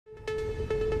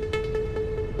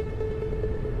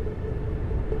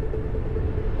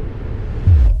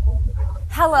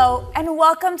Hello, and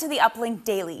welcome to the Uplink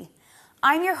Daily.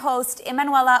 I'm your host,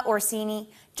 Emanuela Orsini,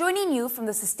 joining you from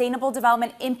the Sustainable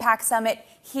Development Impact Summit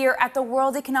here at the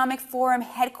World Economic Forum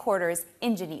headquarters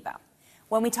in Geneva.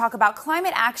 When we talk about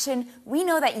climate action, we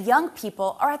know that young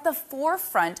people are at the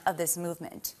forefront of this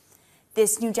movement.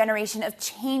 This new generation of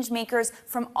change makers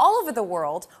from all over the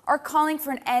world are calling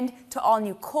for an end to all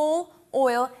new coal,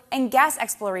 oil, and gas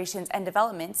explorations and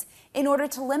developments in order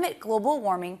to limit global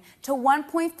warming to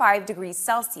 1.5 degrees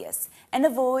Celsius and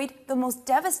avoid the most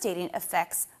devastating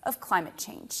effects of climate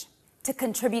change. To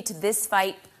contribute to this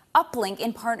fight, Uplink,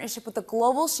 in partnership with the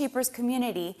Global Shapers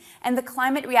community and the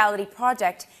Climate Reality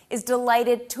Project, is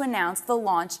delighted to announce the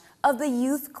launch of the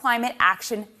Youth Climate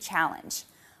Action Challenge,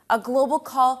 a global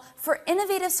call for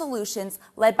innovative solutions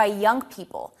led by young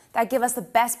people that give us the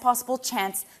best possible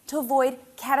chance to avoid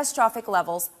catastrophic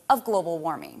levels of global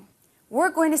warming. We're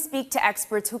going to speak to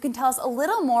experts who can tell us a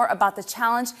little more about the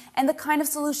challenge and the kind of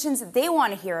solutions they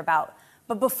want to hear about.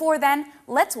 But before then,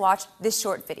 let's watch this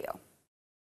short video.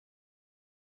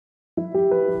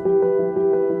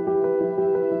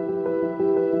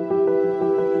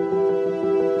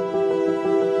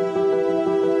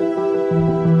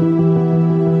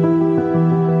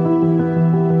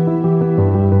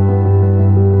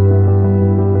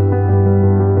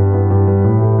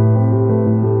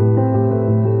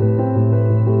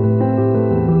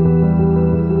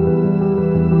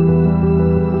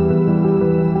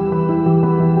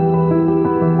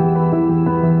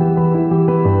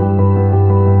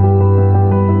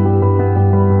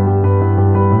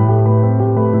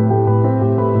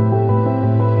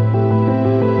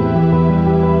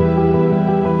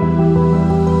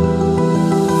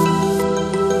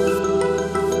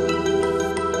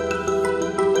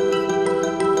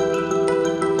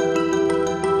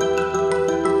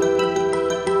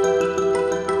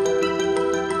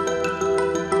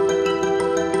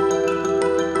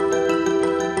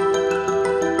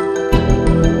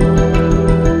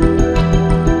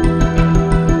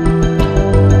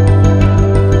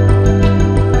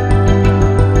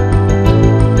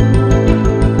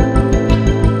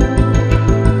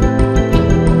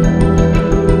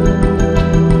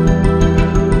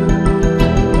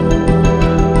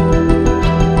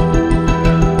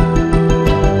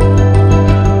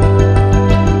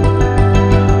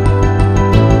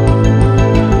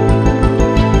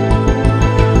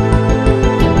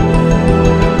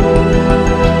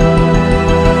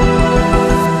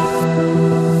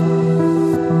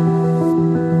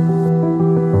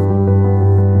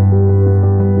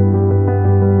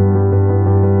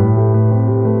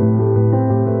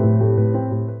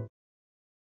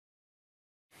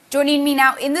 Joining me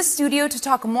now in the studio to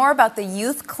talk more about the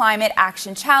Youth Climate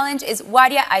Action Challenge is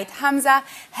Wadia Hamza,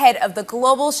 head of the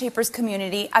Global Shapers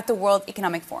community at the World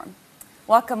Economic Forum.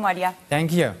 Welcome, Wadia.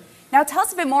 Thank you. Now tell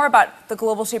us a bit more about the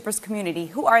Global Shapers community.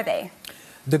 Who are they?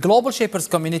 The Global Shapers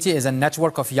community is a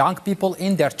network of young people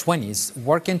in their 20s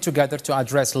working together to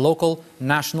address local,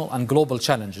 national, and global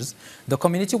challenges. The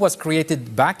community was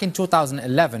created back in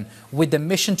 2011 with the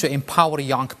mission to empower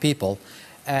young people.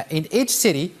 In each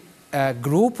city, a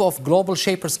group of global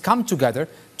shapers come together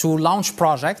to launch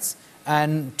projects,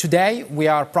 and today we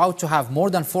are proud to have more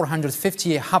than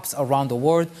 450 hubs around the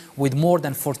world with more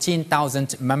than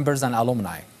 14,000 members and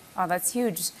alumni. Oh, that's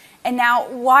huge. And now,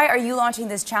 why are you launching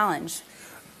this challenge?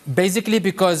 Basically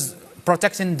because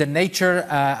protecting the nature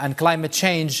and climate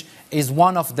change is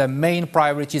one of the main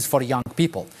priorities for young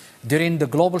people. During the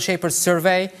Global Shapers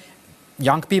survey,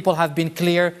 young people have been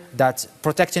clear that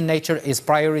protecting nature is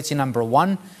priority number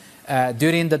one.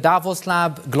 During the Davos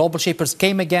Lab, Global Shapers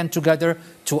came again together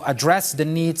to address the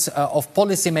needs of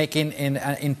policymaking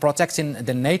in protecting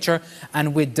the nature.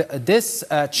 And with this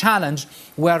challenge,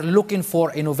 we are looking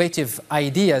for innovative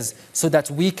ideas so that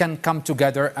we can come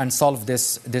together and solve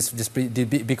this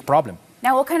big problem.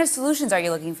 Now, what kind of solutions are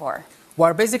you looking for?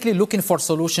 We're basically looking for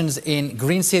solutions in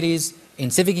green cities, in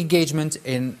civic engagement,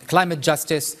 in climate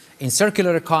justice, in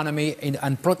circular economy,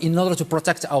 in order to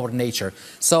protect our nature.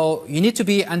 So you need to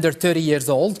be under 30 years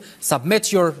old,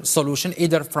 submit your solution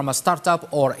either from a startup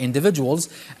or individuals,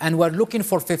 and we're looking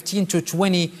for 15 to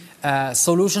 20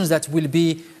 solutions that will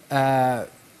be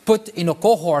put in a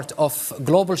cohort of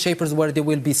global shapers where they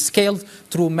will be scaled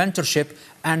through mentorship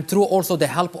and through also the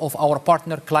help of our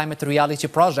partner Climate Reality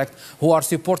Project, who are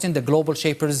supporting the global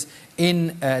shapers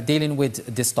in dealing with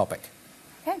this topic.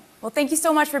 Okay. Well, thank you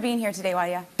so much for being here today,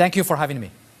 Wadia. Thank you for having me.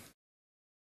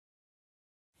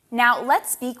 Now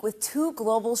let's speak with two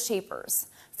global shapers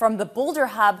from the Boulder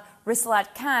hub,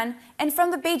 Risalat Khan, and from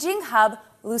the Beijing hub,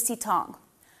 Lucy Tong.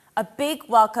 A big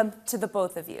welcome to the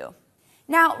both of you.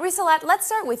 Now, Risalat, let's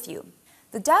start with you.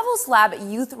 The Davos Lab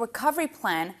Youth Recovery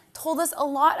Plan told us a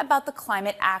lot about the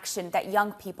climate action that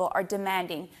young people are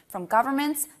demanding from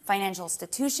governments, financial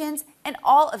institutions, and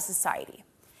all of society.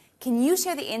 Can you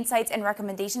share the insights and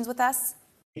recommendations with us?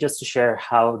 Just to share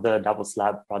how the Davos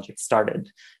Lab project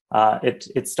started.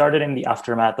 It started in the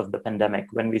aftermath of the pandemic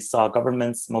when we saw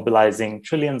governments mobilizing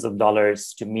trillions of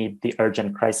dollars to meet the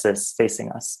urgent crisis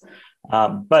facing us.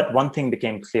 But one thing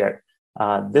became clear.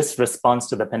 This response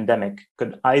to the pandemic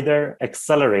could either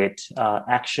accelerate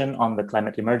action on the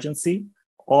climate emergency,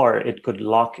 or it could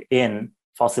lock in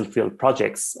fossil fuel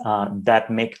projects that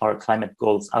make our climate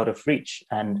goals out of reach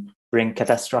and bring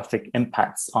catastrophic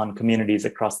impacts on communities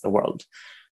across the world.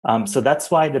 So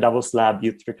that's why the Davos Lab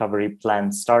Youth Recovery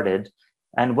Plan started.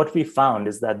 And what we found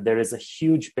is that there is a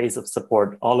huge base of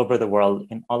support all over the world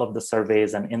in all of the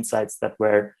surveys and insights that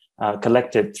were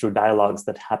collected through dialogues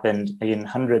that happened in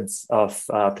hundreds of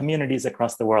communities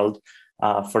across the world.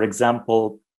 For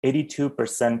example,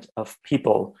 82% of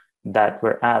people that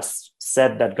were asked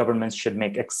said that governments should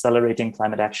make accelerating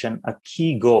climate action a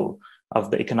key goal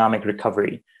of the economic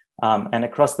recovery. And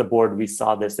across the board, we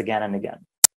saw this again and again.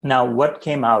 Now, what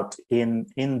came out in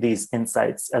these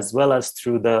insights, as well as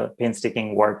through the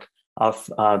painstaking work of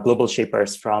global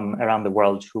shapers from around the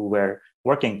world who were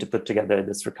working to put together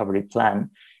this recovery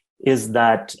plan, is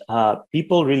that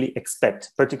people really expect,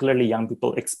 particularly young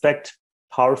people, expect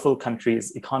powerful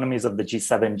countries, economies of the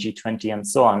G7, G20, and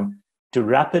so on, to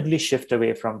rapidly shift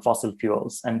away from fossil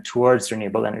fuels and towards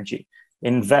renewable energy,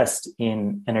 invest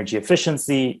in energy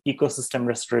efficiency, ecosystem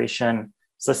restoration,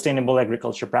 sustainable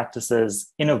agriculture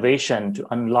practices, innovation to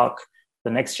unlock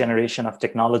the next generation of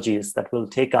technologies that will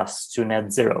take us to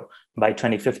net zero by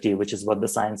 2050, which is what the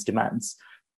science demands.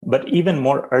 But even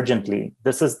more urgently,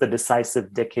 this is the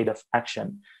decisive decade of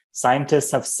action.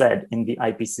 Scientists have said in the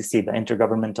IPCC, the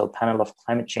Intergovernmental Panel of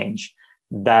Climate Change,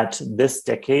 that this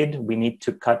decade we need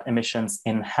to cut emissions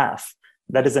in half.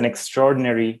 That is an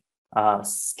extraordinary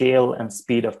scale and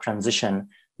speed of transition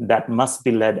that must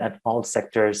be led at all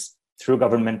sectors through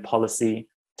government policy,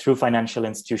 through financial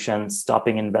institutions,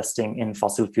 stopping investing in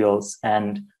fossil fuels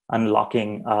and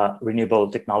unlocking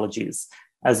renewable technologies,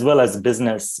 as well as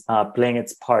business playing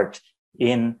its part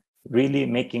in really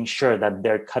making sure that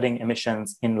they're cutting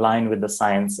emissions in line with the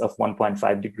science of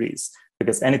 1.5 degrees,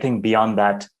 because anything beyond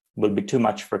that will be too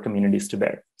much for communities to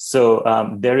bear.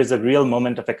 So there is a real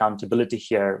moment of accountability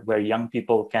here where young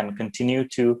people can continue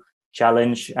to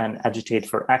challenge and agitate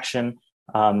for action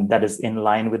that is in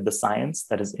line with the science,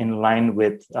 that is in line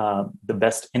with the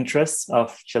best interests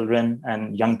of children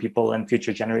and young people and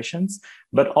future generations,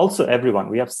 but also everyone.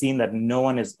 We have seen that no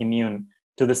one is immune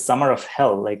to the summer of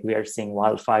hell, like we are seeing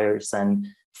wildfires and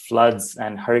floods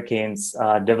and hurricanes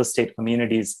devastate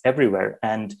communities everywhere.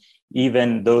 And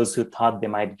even those who thought they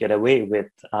might get away with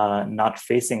not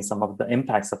facing some of the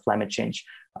impacts of climate change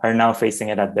are now facing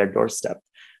it at their doorstep.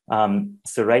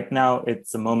 So right now,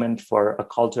 it's a moment for a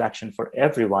call to action for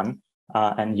everyone,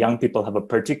 and young people have a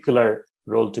particular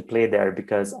role to play there,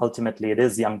 because ultimately it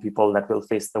is young people that will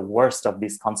face the worst of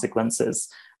these consequences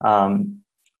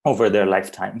over their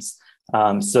lifetimes.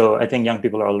 So I think young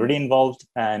people are already involved,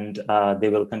 and they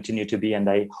will continue to be. And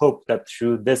I hope that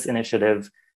through this initiative,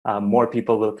 more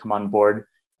people will come on board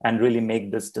and really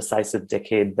make this decisive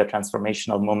decade the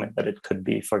transformational moment that it could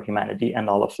be for humanity and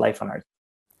all of life on Earth.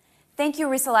 Thank you,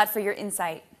 Risalat, for your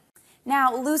insight.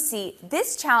 Now, Lucy,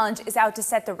 this challenge is out to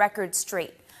set the record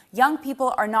straight. Young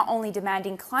people are not only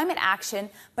demanding climate action,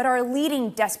 but are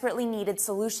leading desperately needed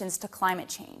solutions to climate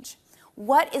change.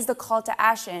 What is the call to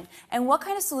action, and what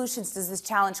kind of solutions does this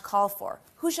challenge call for?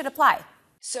 Who should apply?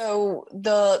 So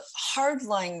the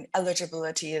hardline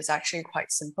eligibility is actually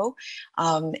quite simple.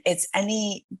 It's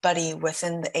anybody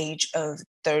within the age of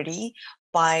 30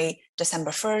 by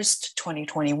December 1st,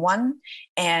 2021.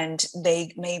 And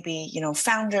they may be,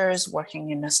 founders working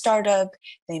in a startup,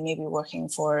 they may be working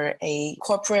for a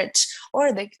corporate,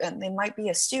 or they might be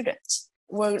a student.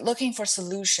 We're looking for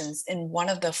solutions in one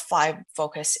of the 5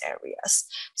 focus areas.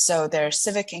 So there's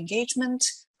civic engagement,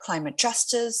 climate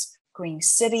justice, green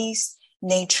cities,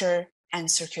 nature,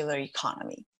 and circular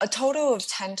economy. A total of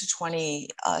 10 to 20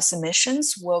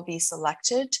 submissions will be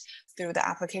selected through the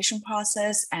application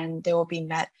process, and they will be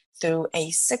met through a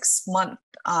 6-month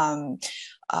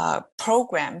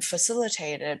program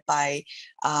facilitated by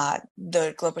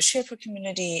the Global Shaper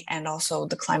community and also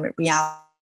the Climate Reality,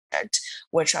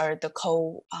 which are the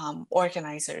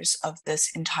co-organizers of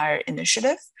this entire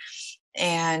initiative.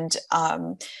 And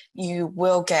you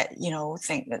will get,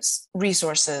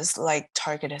 resources like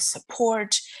targeted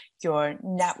support. your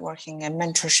networking and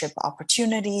mentorship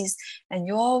opportunities. And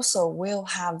you also will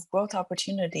have growth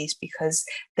opportunities because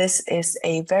this is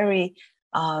a very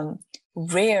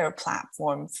rare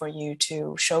platform for you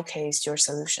to showcase your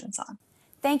solutions on.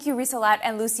 Thank you, Risalat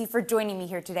and Lucy, for joining me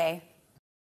here today.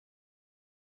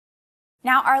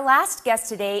 Now, our last guest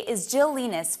today is Jill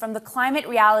Leaness from the Climate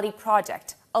Reality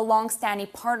Project, a long-standing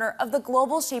partner of the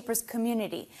Global Shapers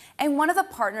community and one of the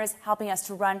partners helping us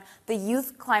to run the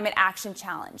Youth Climate Action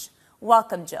Challenge.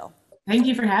 Welcome, Jill. Thank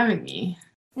you for having me.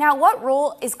 Now, what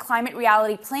role is Climate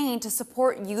Reality playing to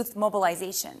support youth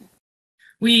mobilization?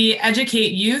 We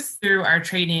educate youth through our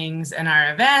trainings and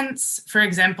our events. For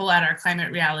example, at our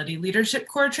Climate Reality Leadership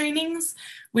Core trainings,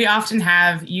 we often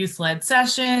have youth-led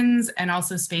sessions and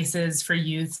also spaces for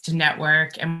youth to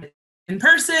network and in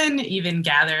person, even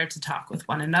gather to talk with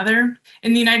one another.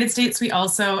 In the United States, we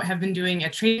also have been doing a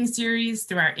training series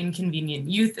through our Inconvenient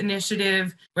Youth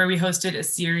Initiative, where we hosted a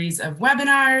series of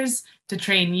webinars to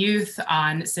train youth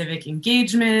on civic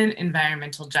engagement,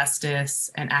 environmental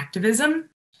justice, and activism.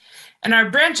 And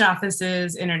our branch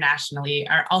offices internationally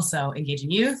are also engaging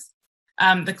youth.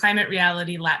 The Climate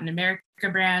Reality Latin America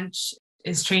branch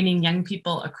is training young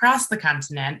people across the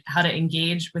continent how to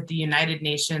engage with the United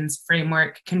Nations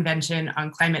Framework Convention on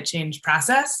Climate Change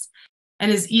process,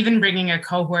 and is even bringing a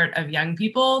cohort of young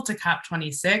people to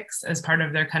COP26 as part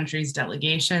of their country's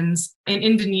delegations. In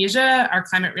Indonesia, our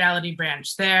Climate Reality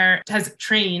branch there has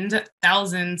trained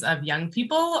thousands of young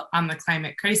people on the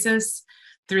climate crisis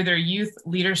through their youth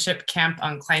leadership camp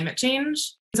on climate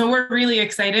change. So we're really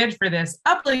excited for this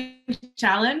Uplink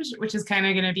Challenge, which is kind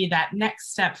of going to be that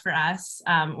next step for us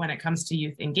when it comes to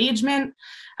youth engagement,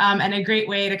 and a great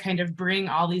way to kind of bring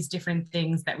all these different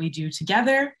things that we do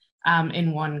together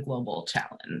in one global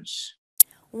challenge.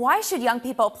 Why should young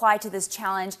people apply to this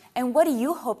challenge, and what do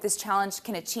you hope this challenge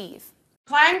can achieve?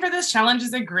 Applying for this challenge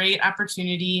is a great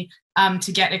opportunity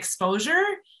to get exposure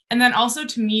and then also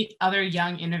to meet other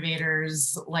young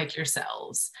innovators like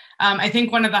yourselves. I think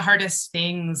one of the hardest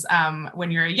things when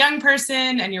you're a young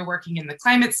person and you're working in the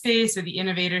climate space or the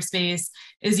innovator space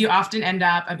is you often end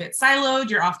up a bit siloed.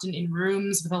 You're often in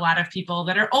rooms with a lot of people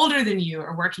that are older than you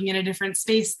or working in a different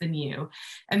space than you.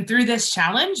 And through this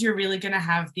challenge, you're really gonna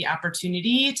have the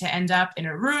opportunity to end up in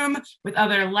a room with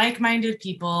other like-minded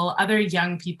people, other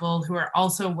young people who are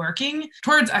also working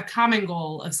towards a common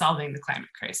goal of solving the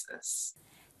climate crisis.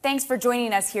 Thanks for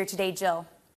joining us here today, Jill.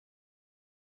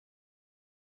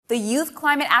 The Youth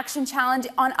Climate Action Challenge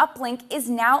on Uplink is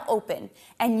now open,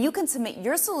 and you can submit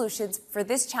your solutions for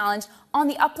this challenge on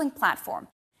the Uplink platform.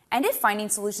 And if finding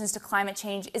solutions to climate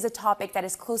change is a topic that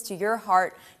is close to your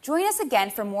heart, join us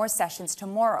again for more sessions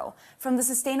tomorrow from the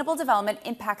Sustainable Development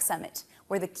Impact Summit,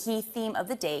 where the key theme of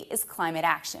the day is climate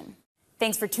action.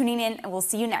 Thanks for tuning in, and we'll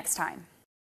see you next time.